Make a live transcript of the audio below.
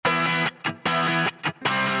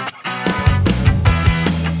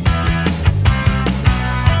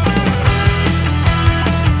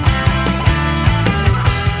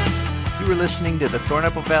listening to the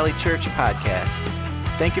Thornapple Valley Church podcast.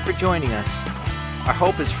 Thank you for joining us. Our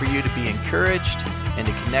hope is for you to be encouraged and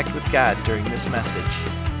to connect with God during this message.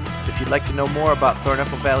 If you'd like to know more about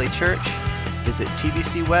Thornapple Valley Church, visit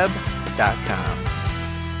tvcweb.com.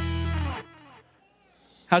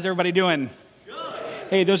 How's everybody doing?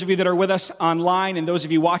 Hey, those of you that are with us online and those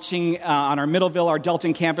of you watching on our Middleville, our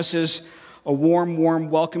Delton campuses, a warm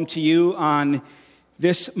welcome to you on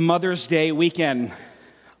this Mother's Day weekend.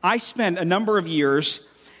 I spent a number of years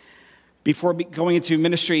before going into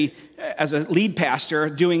ministry as a lead pastor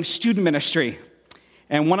doing student ministry.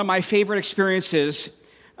 And one of my favorite experiences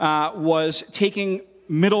was taking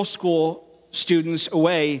middle school students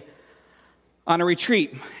away on a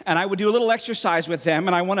retreat. And I would do a little exercise with them,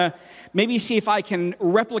 and I want to maybe see if I can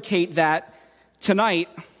replicate that tonight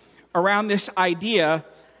around this idea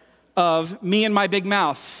of me and my big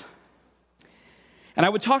mouth. And I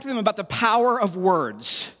would talk to them about the power of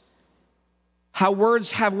words, how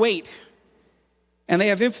words have weight and they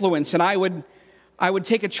have influence. And I would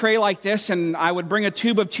take a tray like this and I would bring a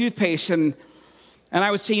tube of toothpaste and I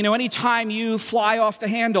would say, anytime you fly off the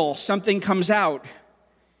handle, something comes out.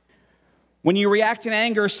 When you react in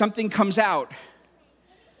anger, something comes out.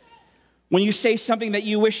 When you say something that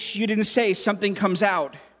you wish you didn't say, something comes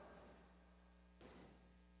out.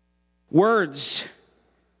 Words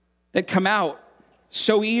that come out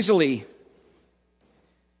so easily.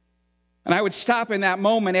 And I would stop in that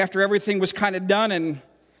moment after everything was kind of done, and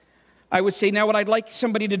I would say, now what I'd like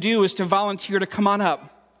somebody to do is to volunteer to come on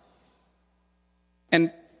up and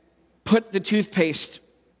put the toothpaste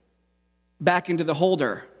back into the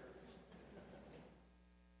holder.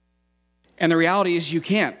 And the reality is you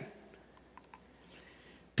can't.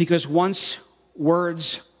 Because once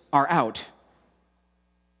words are out,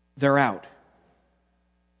 they're out.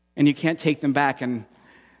 And you can't take them back. And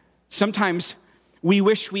sometimes we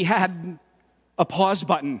wish we had a pause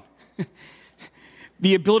button.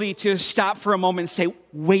 The ability to stop for a moment and say,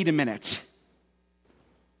 wait a minute.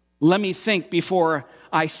 Let me think before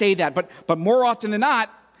I say that. But more often than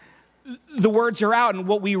not, the words are out. And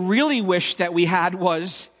what we really wish that we had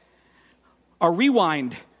was a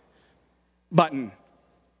rewind button.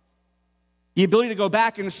 The ability to go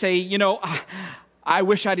back and say, I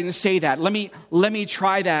wish I didn't say that. Let me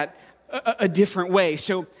try that a different way.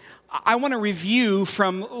 So I want to review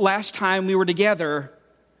from last time we were together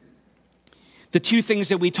the two things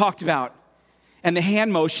that we talked about and the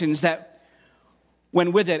hand motions that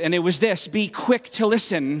went with it. And it was this: be quick to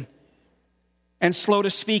listen and slow to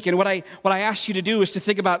speak. And what I asked you to do is to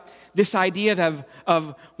think about this idea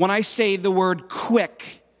of when I say the word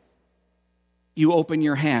quick, you open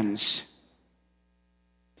your hands.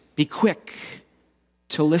 Be quick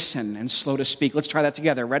to listen and slow to speak. Let's try that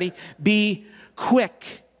together. Ready? Be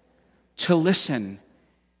quick to listen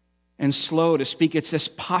and slow to speak. It's this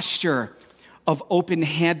posture of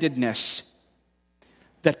open-handedness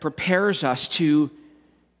that prepares us to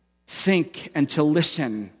think and to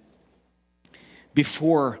listen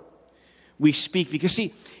before we speak. Because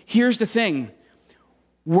see, here's the thing.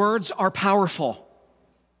 Words are powerful.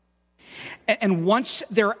 And once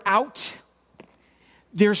they're out,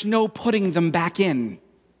 there's no putting them back in.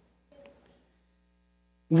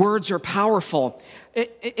 Words are powerful.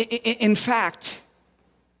 In fact,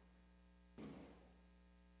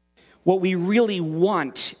 what we really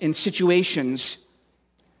want in situations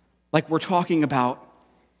like we're talking about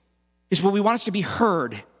is what we want us to be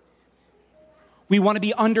heard. We want to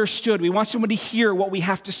be understood. We want someone to hear what we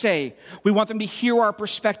have to say. We want them to hear our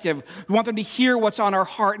perspective. We want them to hear what's on our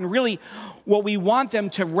heart. And really, what we want them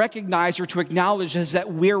to recognize or to acknowledge is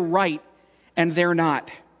that we're right and they're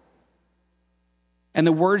not. And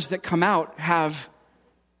the words that come out have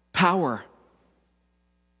power.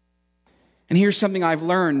 And here's something I've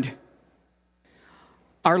learned.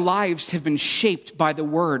 Our lives have been shaped by the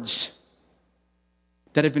words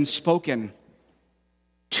that have been spoken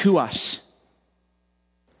to us.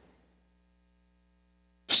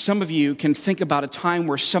 Some of you can think about a time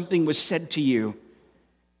where something was said to you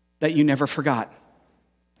that you never forgot.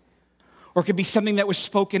 Or it could be something that was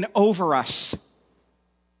spoken over us.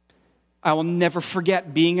 I will never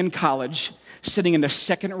forget being in college, sitting in the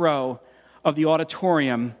second row of the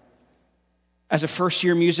auditorium as a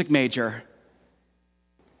first-year music major,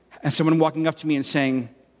 and someone walking up to me and saying,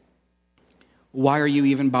 "Why are you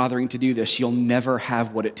even bothering to do this? You'll never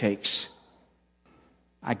have what it takes."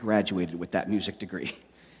 I graduated with that music degree.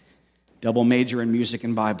 Double major in music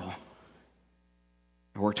and Bible.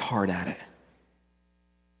 I worked hard at it.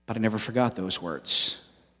 But I never forgot those words.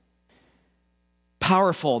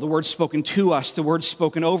 Powerful, the words spoken to us, the words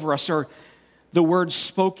spoken over us, or the words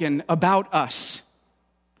spoken about us.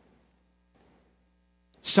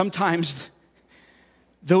 sometimes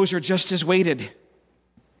those are just as weighted.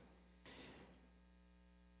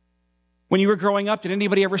 When you were growing up, did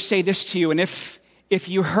anybody ever say this to you? And if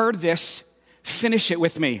you heard this, finish it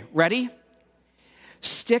with me. Ready?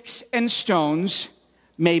 Sticks and stones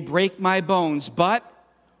may break my bones, but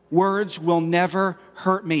words will never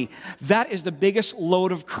hurt me. That is the biggest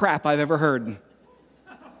load of crap I've ever heard.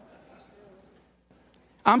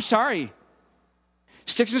 I'm sorry.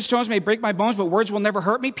 Sticks and stones may break my bones, but words will never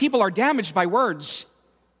hurt me. People are damaged by words.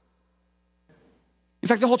 In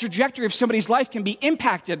fact, the whole trajectory of somebody's life can be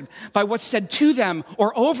impacted by what's said to them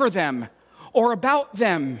or over them or about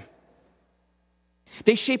them.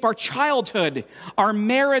 They shape our childhood, our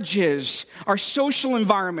marriages, our social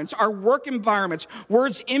environments, our work environments.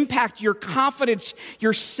 Words impact your confidence,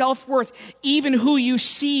 your self-worth, even who you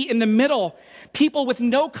see in the middle. People with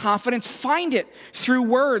no confidence find it through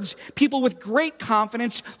words. People with great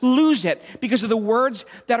confidence lose it because of the words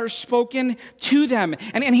that are spoken to them.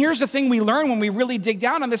 And here's the thing we learn when we really dig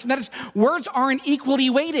down on this, and that is words aren't equally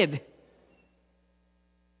weighted.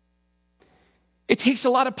 It takes a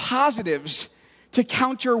lot of positives to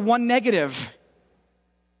counter one negative.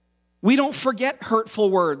 We don't forget hurtful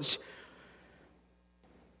words.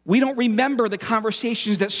 We don't remember the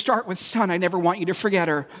conversations that start with, son, I never want you to forget,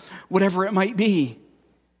 or whatever it might be.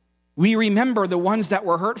 We remember the ones that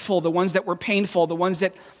were hurtful, the ones that were painful, the ones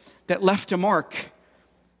that left a mark,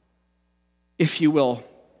 if you will.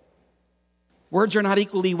 Words are not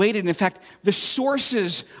equally weighted. In fact, the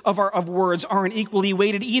sources of words aren't equally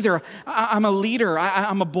weighted either. I'm a leader.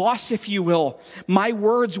 I'm a boss, if you will. My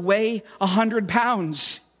words weigh 100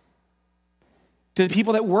 pounds. To the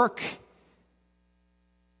people that work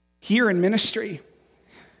here in ministry,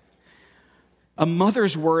 a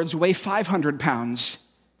mother's words weigh 500 pounds.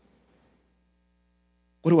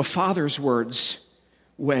 What do a father's words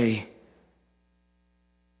weigh?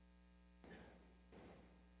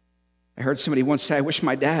 I heard somebody once say, I wish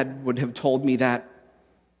my dad would have told me that.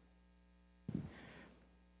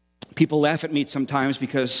 People laugh at me sometimes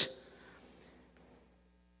because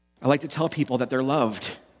I like to tell people that they're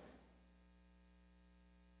loved.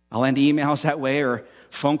 I'll end emails that way or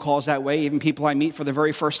phone calls that way, even people I meet for the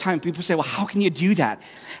very first time. People say, well, how can you do that?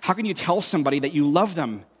 How can you tell somebody that you love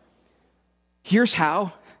them? Here's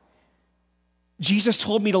how. Jesus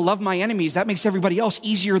told me to love my enemies. That makes everybody else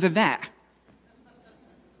easier than that.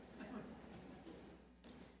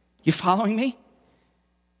 You following me?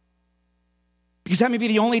 Because that may be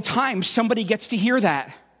the only time somebody gets to hear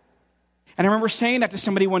that. And I remember saying that to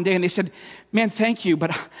somebody one day, and they said, man, thank you,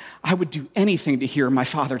 but I would do anything to hear my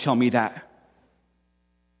father tell me that.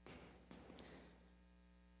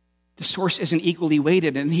 The source isn't equally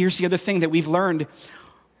weighted. And here's the other thing that we've learned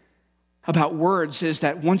about words is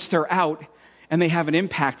that once they're out and they have an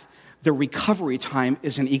impact, the recovery time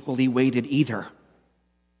isn't equally weighted either.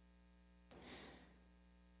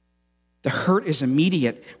 The hurt is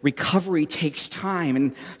immediate. Recovery takes time.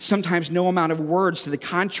 And sometimes no amount of words to the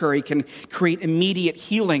contrary can create immediate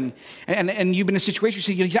healing. And you've been in a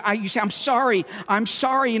situation, you say, I'm sorry.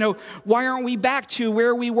 Why aren't we back to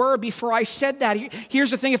where we were before I said that?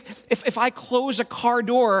 Here's the thing. If I close a car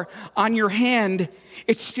door on your hand,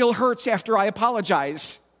 it still hurts after I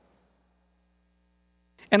apologize.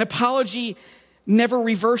 An apology never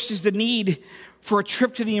reverses the need for a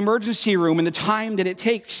trip to the emergency room and the time that it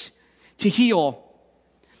takes to heal.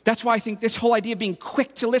 That's why I think this whole idea of being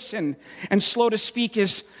quick to listen and slow to speak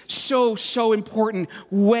is so important.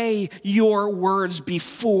 Weigh your words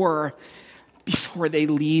before they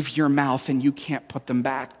leave your mouth and you can't put them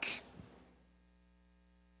back.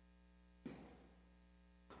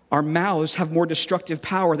 Our mouths have more destructive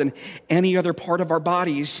power than any other part of our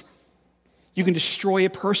bodies. You can destroy a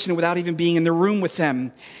person without even being in the room with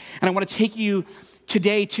them. And I want to take you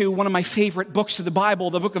today to one of my favorite books of the Bible,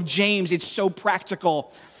 the book of James. It's so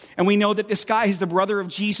practical. And we know that this guy is the brother of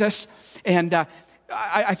Jesus. And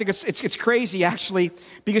I think it's crazy, actually,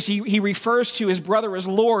 because he refers to his brother as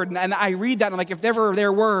Lord. And I read that, and I'm like, if ever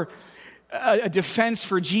there were a defense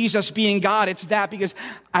for Jesus being God, it's that. Because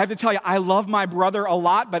I have to tell you, I love my brother a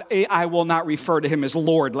lot, but I will not refer to him as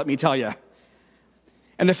Lord, let me tell you.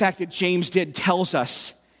 And the fact that James did tells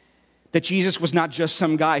us that Jesus was not just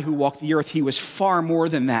some guy who walked the earth. He was far more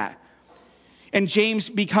than that. And James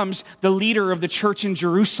becomes the leader of the church in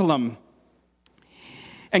Jerusalem.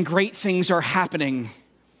 And great things are happening.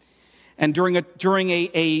 And during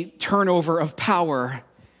a turnover of power,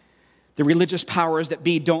 the religious powers that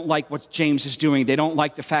be don't like what James is doing. They don't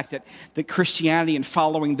like the fact that Christianity and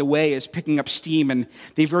following the way is picking up steam, and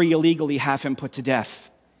they very illegally have him put to death.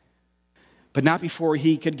 But not before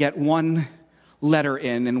he could get one letter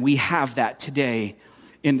in, and we have that today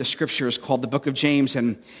in the scriptures called the book of James.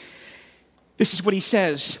 And this is what he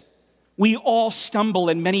says: we all stumble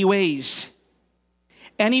in many ways.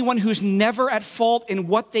 Anyone who's never at fault in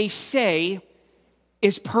what they say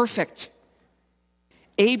is perfect,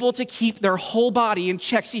 able to keep their whole body in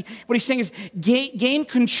check. See, what he's saying is gain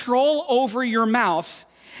control over your mouth,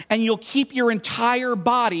 and you'll keep your entire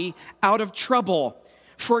body out of trouble.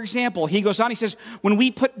 For example, he goes on, he says, when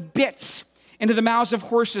we put bits into the mouths of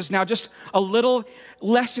horses, now just a little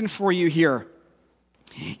lesson for you here.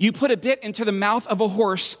 You put a bit into the mouth of a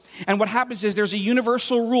horse, and what happens is there's a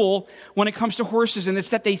universal rule when it comes to horses, and it's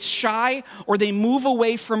that they shy or they move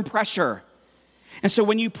away from pressure. And so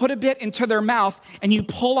when you put a bit into their mouth and you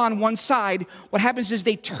pull on one side, what happens is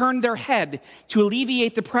they turn their head to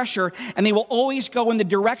alleviate the pressure, and they will always go in the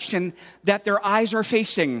direction that their eyes are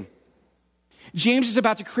facing. James is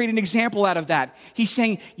about to create an example out of that. He's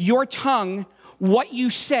saying your tongue, what you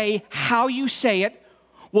say, how you say it,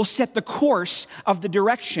 will set the course of the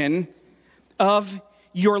direction of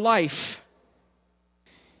your life.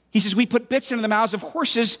 He says we put bits into the mouths of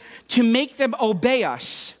horses to make them obey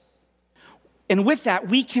us. And with that,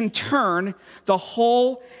 we can turn the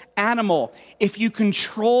whole animal. If you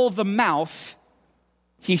control the mouth,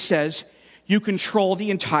 he says, you control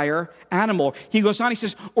the entire animal. He goes on, he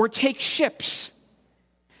says, or take ships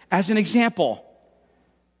as an example.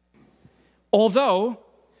 Although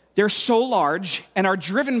they're so large and are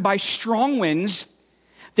driven by strong winds,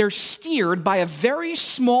 they're steered by a very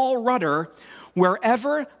small rudder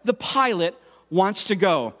wherever the pilot wants to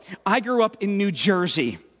go. I grew up in New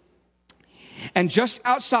Jersey, and just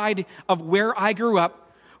outside of where I grew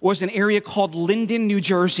up was an area called Linden, New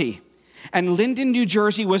Jersey. And Linden, New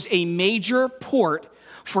Jersey was a major port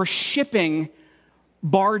for shipping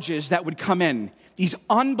barges that would come in. These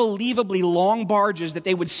unbelievably long barges that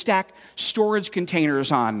they would stack storage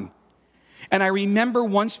containers on. And I remember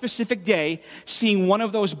one specific day seeing one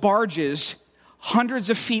of those barges,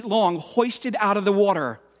 hundreds of feet long, hoisted out of the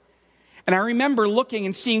water. And I remember looking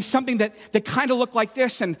and seeing something that kind of looked like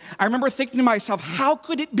this. And I remember thinking to myself, how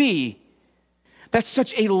could it be that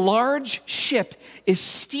such a large ship is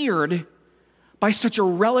steered by such a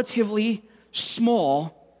relatively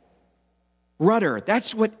small rudder?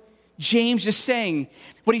 That's what James is saying.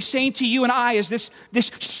 What he's saying to you and I is this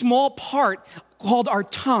small part called our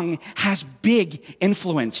tongue has big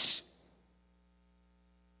influence,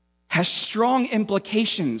 has strong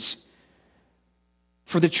implications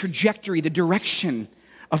for the trajectory, the direction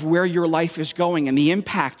of where your life is going and the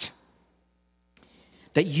impact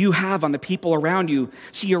that you have on the people around you.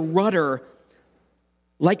 See, a rudder,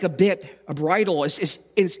 like a bit, a bridle, is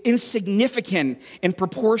insignificant in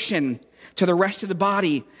proportion to the rest of the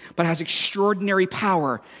body, but has extraordinary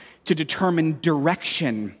power to determine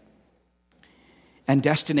direction and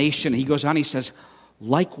destination. He goes on, he says,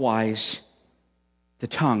 likewise, the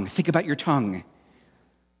tongue. Think about your tongue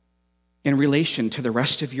in relation to the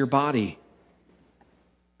rest of your body.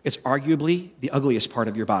 It's arguably the ugliest part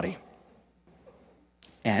of your body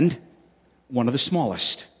and one of the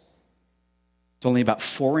smallest. It's only about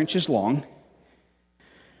 4 inches long,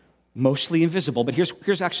 mostly invisible. But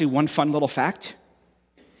here's actually one fun little fact,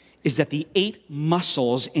 is that the 8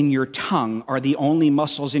 muscles in your tongue are the only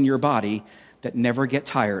muscles in your body that never get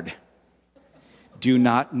tired. Do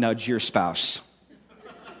not nudge your spouse.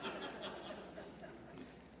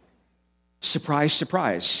 Surprise,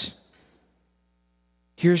 surprise.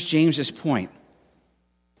 Here's James's point.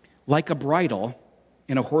 Like a bridle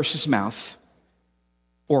in a horse's mouth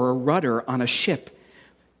or a rudder on a ship,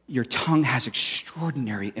 your tongue has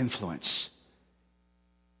extraordinary influence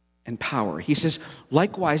and power. He says,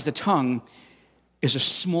 likewise, the tongue is a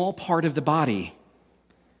small part of the body,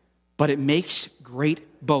 but it makes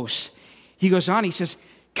great boasts. He goes on, he says,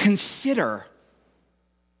 consider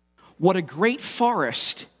what a great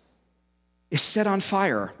forest is set on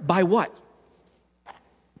fire. By what?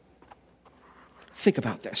 Think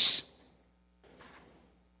about this.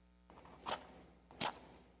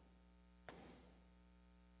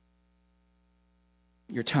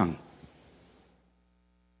 Your tongue.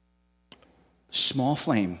 Small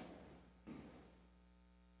flame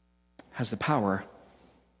has the power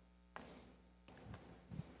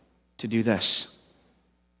to do this.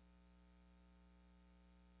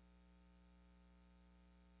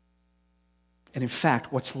 And in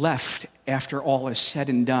fact, what's left after all is said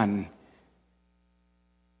and done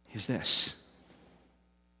is this.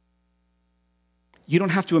 You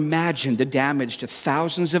don't have to imagine the damage to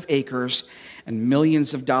thousands of acres and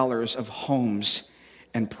millions of dollars of homes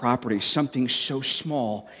and property. Something so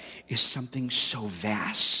small is something so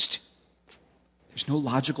vast. There's no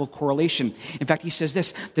logical correlation. In fact, he says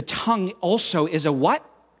this, the tongue also is a what?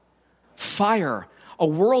 fire, a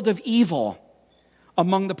world of evil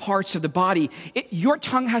among the parts of the body. Your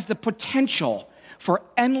tongue has the potential for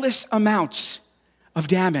endless amounts of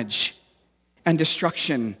damage and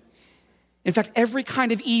destruction. In fact, every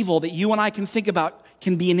kind of evil that you and I can think about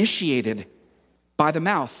can be initiated by the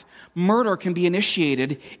mouth. Murder can be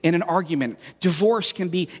initiated in an argument. Divorce can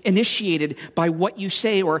be initiated by what you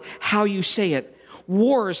say or how you say it.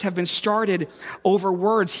 Wars have been started over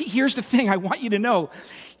words. Here's the thing I want you to know.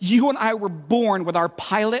 You and I were born with our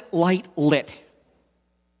pilot light lit.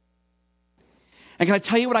 And can I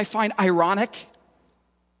tell you what I find ironic?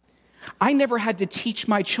 I never had to teach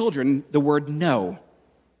my children the word no.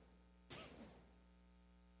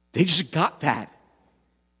 They just got that.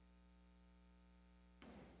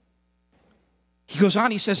 He goes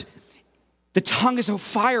on, he says, the tongue is a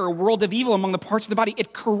fire, a world of evil among the parts of the body.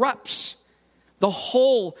 It corrupts the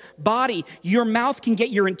whole body. Your mouth can get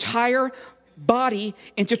your entire body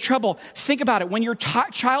into trouble. Think about it. When your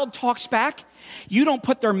child talks back, you don't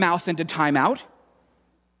put their mouth into timeout.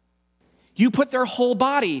 You put their whole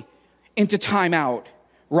body into timeout,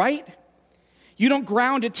 right? You don't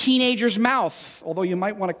ground a teenager's mouth, although you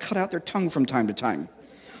might want to cut out their tongue from time to time.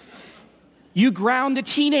 You ground the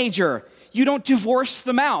teenager. You don't divorce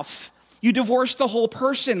the mouth. You divorce the whole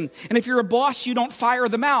person. And if you're a boss, you don't fire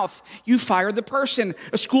the mouth. You fire the person.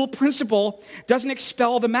 A school principal doesn't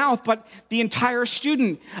expel the mouth, but the entire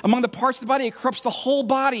student. Among the parts of the body, it corrupts the whole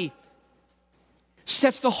body,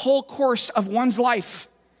 sets the whole course of one's life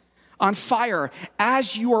on fire.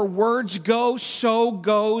 As your words go, so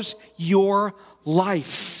goes your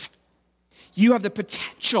life. You have the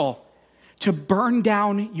potential to burn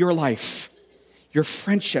down your life, your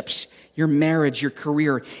friendships, your marriage, your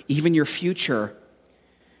career, even your future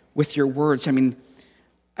with your words. I mean,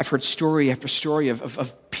 I've heard story after story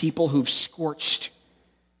of people who've scorched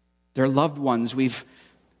their loved ones. We've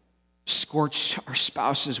scorched our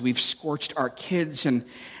spouses. We've scorched our kids. And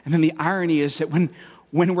then the irony is that when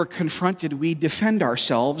we're confronted, we defend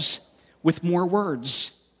ourselves with more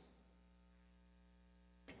words.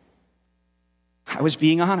 I was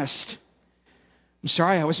being honest. I'm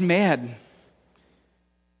sorry, I was mad.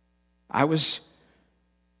 I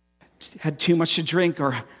had too much to drink,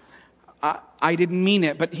 or I didn't mean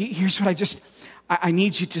it. But here's what I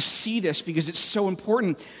need you to see this, because it's so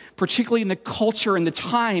important, particularly in the culture and the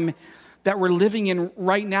time that we're living in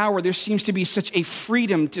right now, where there seems to be such a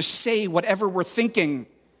freedom to say whatever we're thinking.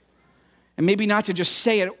 And maybe not to just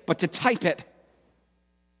say it, but to type it.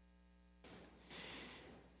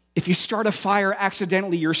 If you start a fire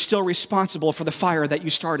accidentally, you're still responsible for the fire that you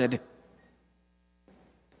started.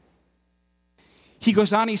 He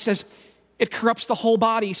goes on, he says, it corrupts the whole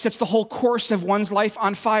body, sets the whole course of one's life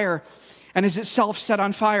on fire, and is itself set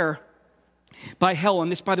on fire by hell.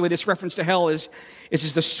 And this, by the way, this reference to hell is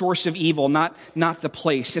the source of evil, not the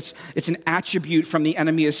place. It's an attribute from the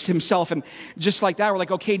enemy himself. And just like that, we're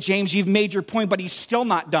like, okay, James, you've made your point, but he's still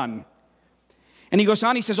not done. And he goes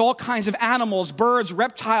on, he says, all kinds of animals, birds,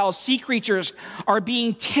 reptiles, sea creatures are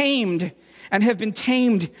being tamed and have been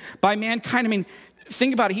tamed by mankind. I mean,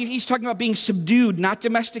 think about it. He's talking about being subdued, not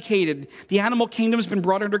domesticated. The animal kingdom has been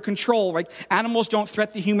brought under control, right? Animals don't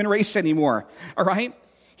threaten the human race anymore, all right?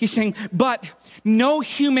 He's saying, but no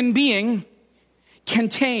human being can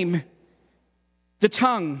tame the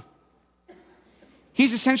tongue.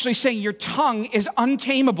 He's essentially saying your tongue is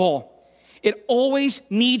untamable. It always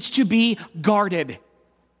needs to be guarded.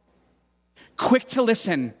 Quick to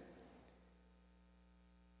listen.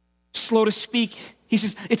 Slow to speak. He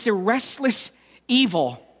says, it's a restless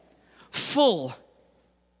evil, full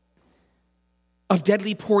of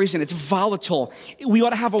deadly poison. It's volatile. We ought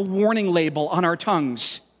to have a warning label on our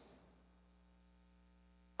tongues.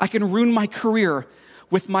 I can ruin my career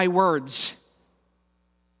with my words.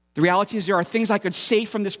 The reality is there are things I could say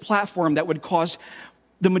from this platform that would cause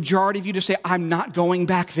the majority of you to say, I'm not going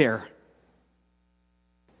back there.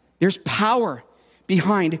 There's power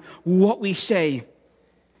behind what we say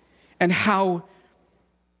and how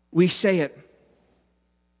we say it.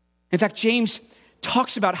 In fact, James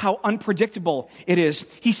talks about how unpredictable it is.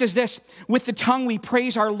 He says this, with the tongue we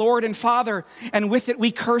praise our Lord and Father, and with it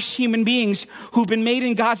we curse human beings who've been made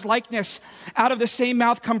in God's likeness. Out of the same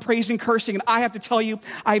mouth come praise and cursing. And I have to tell you,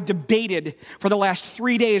 I've debated for the last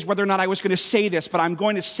 3 days whether or not I was going to say this, but I'm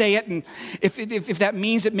going to say it. And if that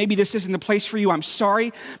means that maybe this isn't the place for you, I'm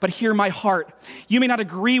sorry, but hear my heart. You may not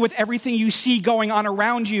agree with everything you see going on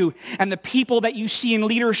around you and the people that you see in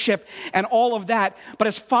leadership and all of that, but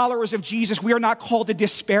as followers of Jesus, we are not called to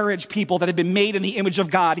disparage people that have been made in the image of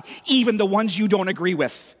God, even the ones you don't agree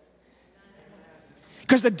with.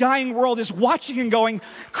 Because the dying world is watching and going,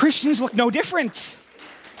 Christians look no different.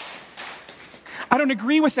 I don't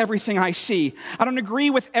agree with everything I see. I don't agree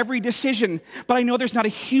with every decision, but I know there's not a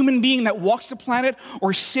human being that walks the planet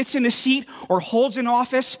or sits in a seat or holds an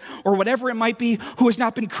office or whatever it might be who has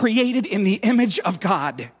not been created in the image of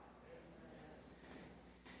God.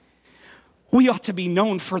 We ought to be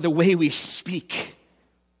known for the way we speak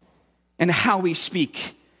and how we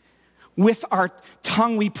speak. With our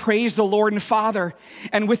tongue, we praise the Lord and Father,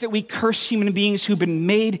 and with it, we curse human beings who've been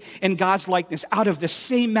made in God's likeness. Out of the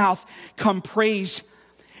same mouth come praise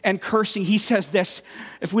and cursing. He says this,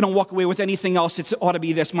 if we don't walk away with anything else, it ought to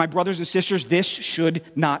be this. My brothers and sisters, this should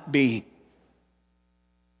not be.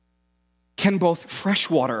 Can both fresh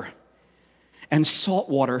water and salt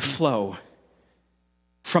water flow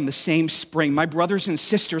from the same spring? My brothers and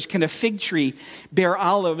sisters, can a fig tree bear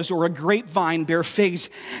olives or a grapevine bear figs?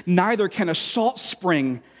 Neither can a salt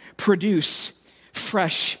spring produce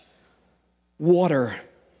fresh water.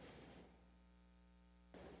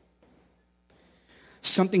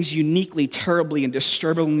 Something's uniquely, terribly, and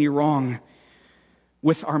disturbingly wrong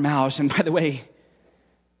with our mouths. And by the way,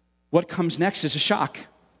 what comes next is a shock.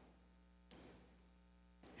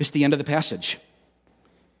 It's the end of the passage.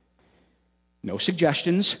 No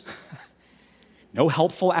suggestions, no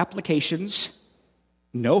helpful applications,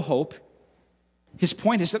 no hope. His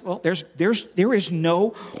point is that, well, there is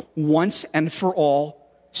no once and for all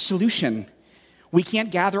solution. We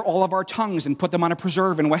can't gather all of our tongues and put them on a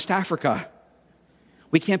preserve in West Africa.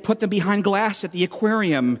 We can't put them behind glass at the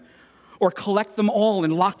aquarium or collect them all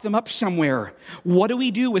and lock them up somewhere. What do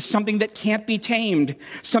we do with something that can't be tamed,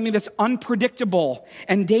 something that's unpredictable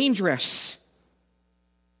and dangerous?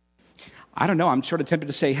 I don't know. I'm sort of tempted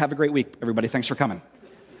to say, have a great week, everybody. Thanks for coming.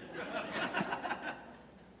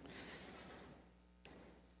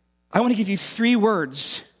 I want to give you 3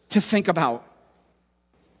 words to think about.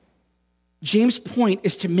 James' point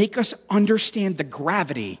is to make us understand the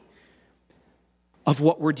gravity of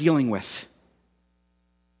what we're dealing with.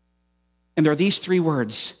 And there are these 3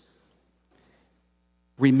 words: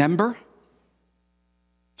 remember,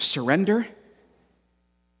 surrender,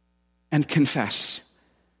 and confess.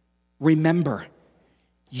 Remember,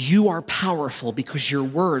 you are powerful because your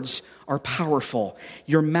words are powerful.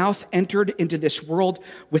 Your mouth entered into this world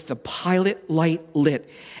with the pilot light lit,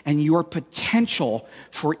 and your potential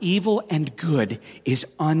for evil and good is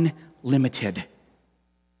unlimited.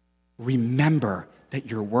 Remember that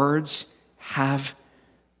your words have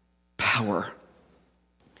power.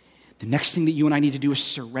 The next thing that you and I need to do is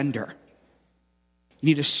surrender. You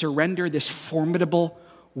need to surrender this formidable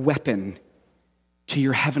weapon to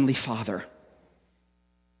your Heavenly Father.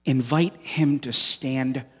 Invite Him to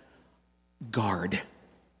stand guard.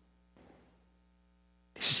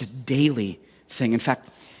 This is a daily thing. In fact,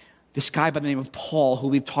 this guy by the name of Paul, who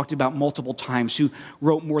we've talked about multiple times, who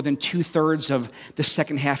wrote more than 2/3 of the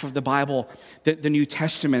second half of the Bible, the New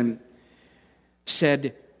Testament,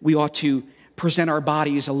 said we ought to present our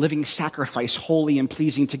body as a living sacrifice, holy and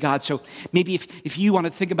pleasing to God. So maybe if you want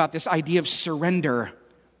to think about this idea of surrender,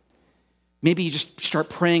 maybe you just start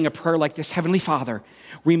praying a prayer like this: Heavenly Father,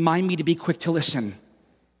 remind me to be quick to listen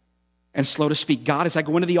and slow to speak. God, as I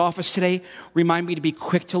go into the office today, remind me to be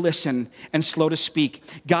quick to listen and slow to speak.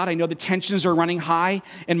 God, I know the tensions are running high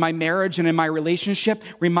in my marriage and in my relationship.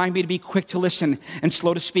 Remind me to be quick to listen and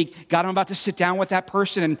slow to speak. God, I'm about to sit down with that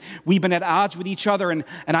person and we've been at odds with each other and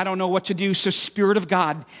I don't know what to do. So Spirit of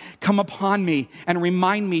God, come upon me and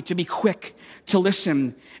remind me to be quick to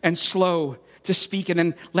listen and slow to speak. And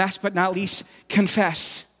then last but not least,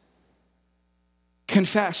 confess.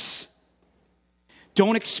 Confess.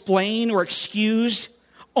 Don't explain or excuse.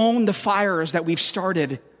 Own the fires that we've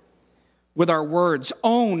started with our words.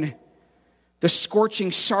 Own the scorching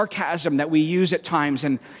sarcasm that we use at times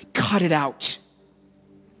and cut it out.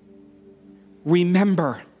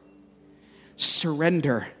 Remember,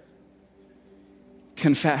 surrender,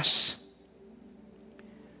 confess.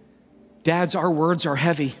 Dads, our words are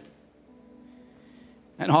heavy,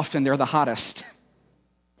 and often they're the hottest,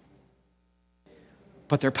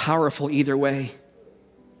 but they're powerful either way.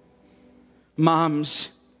 Moms,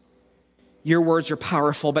 your words are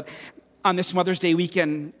powerful, but on this Mother's Day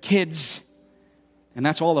weekend, kids, and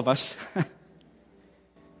that's all of us,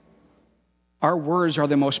 our words are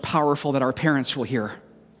the most powerful that our parents will hear.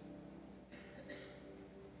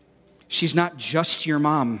 She's not just your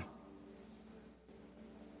mom.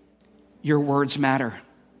 Your words matter.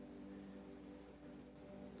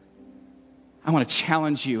 I want to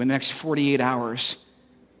challenge you in the next 48 hours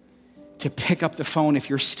to pick up the phone,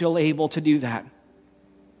 if you're still able to do that,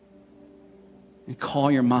 and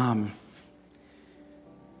call your mom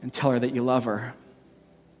and tell her that you love her.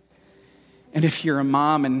 And if you're a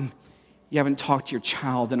mom and you haven't talked to your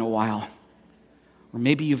child in a while, or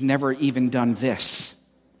maybe you've never even done this.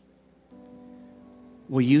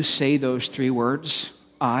 Will you say those 3 words?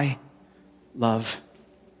 I love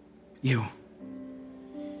you.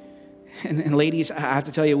 And ladies, I have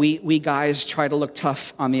to tell you, we guys try to look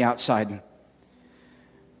tough on the outside.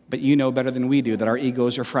 But you know better than we do that our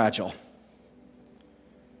egos are fragile.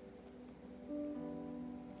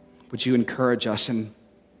 Would you encourage us? And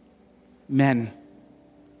men,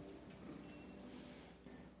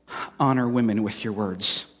 honor women with your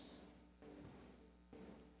words.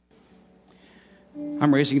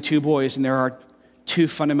 I'm raising 2 boys, and there are 2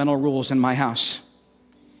 fundamental rules in my house.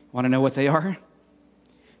 Want to know what they are?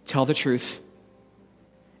 Tell the truth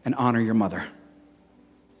and honor your mother.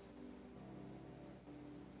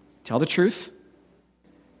 Tell the truth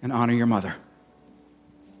and honor your mother.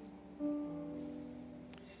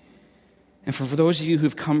 And for those of you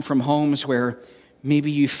who've come from homes where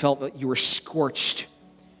maybe you felt that you were scorched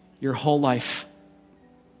your whole life,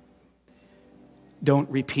 don't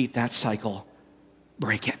repeat that cycle.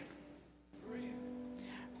 Break it.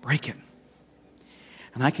 Break it.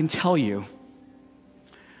 And I can tell you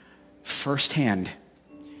firsthand,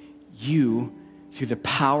 you, through the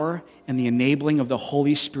power and the enabling of the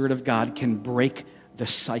Holy Spirit of God, can break the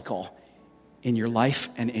cycle in your life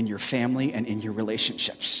and in your family and in your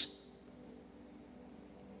relationships.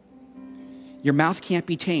 Your mouth can't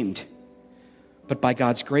be tamed, but by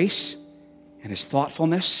God's grace and His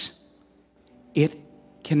thoughtfulness, it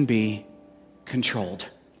can be controlled.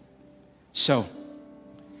 So,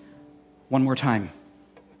 one more time.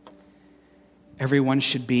 Everyone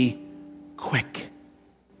should be quick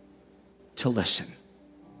to listen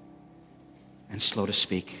and slow to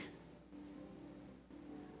speak.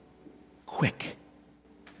 Quick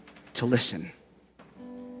to listen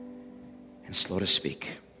and slow to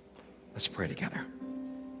speak. Let's pray together.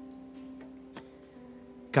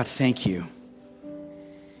 God, thank you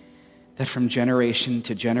that from generation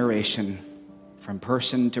to generation, from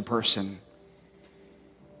person to person,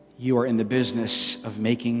 you are in the business of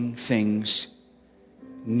making things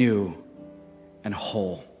new and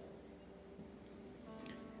whole.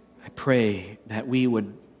 I pray that we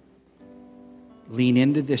would lean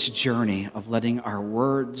into this journey of letting our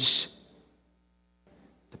words,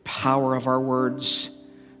 the power of our words,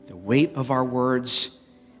 the weight of our words,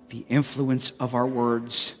 the influence of our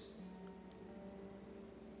words,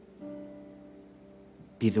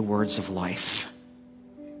 be the words of life.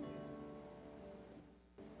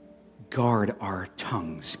 Guard our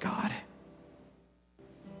tongues, God.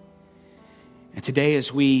 And today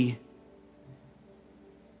as we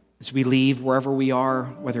leave wherever we are,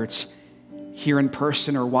 whether it's here in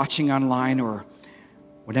person or watching online or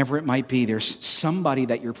whatever it might be, there's somebody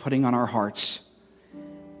that you're putting on our hearts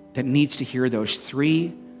that needs to hear those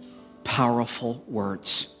 3 powerful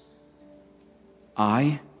words.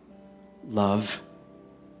 I love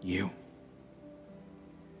you.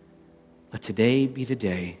 Let today be the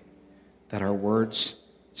day that our words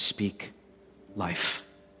speak life.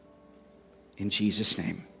 In Jesus'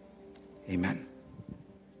 name, amen.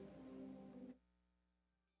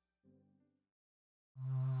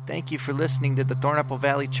 Thank you for listening to the Thornapple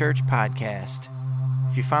Valley Church podcast.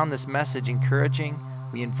 If you found this message encouraging,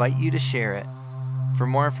 we invite you to share it. For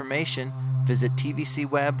more information, visit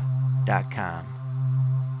tvcweb.com.